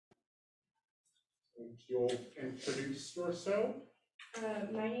You'll introduce yourself.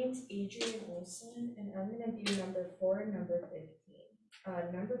 My name's Adrian Olson, and I'm gonna do number 4 and number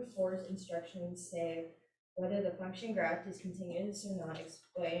 15. Number 4's instructions say whether the function graph is continuous or not.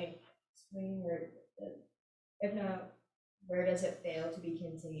 Explain if not, where does it fail to be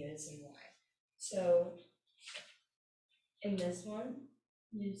continuous and why. So in this one,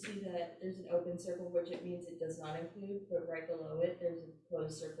 you see that there's an open circle, which it means it does not include, but right below it, there's a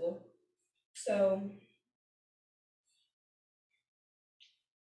closed circle. So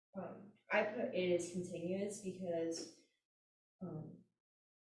I put it as continuous because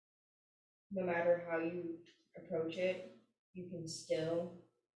no matter how you approach it, you can still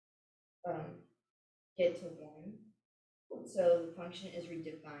get to 1. So the function is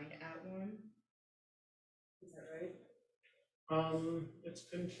redefined at 1. Is that right? It's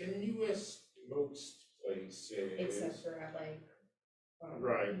continuous most places. Except for at like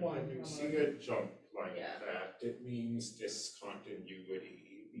Right, 1, when you see comma. a jump like Yeah. that, it means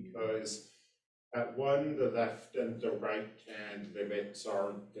discontinuity, because at 1, the left and the right hand limits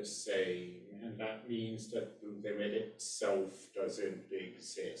aren't the same, and that means that the limit itself doesn't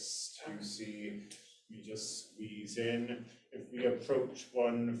exist. You see, we just squeeze in. If we approach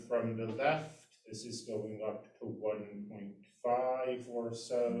 1 from the left, this is going up to 1.5 or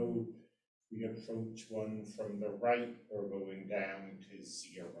so. We approach 1 from the right, we're going down to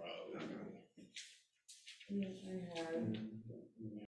 0. And then I have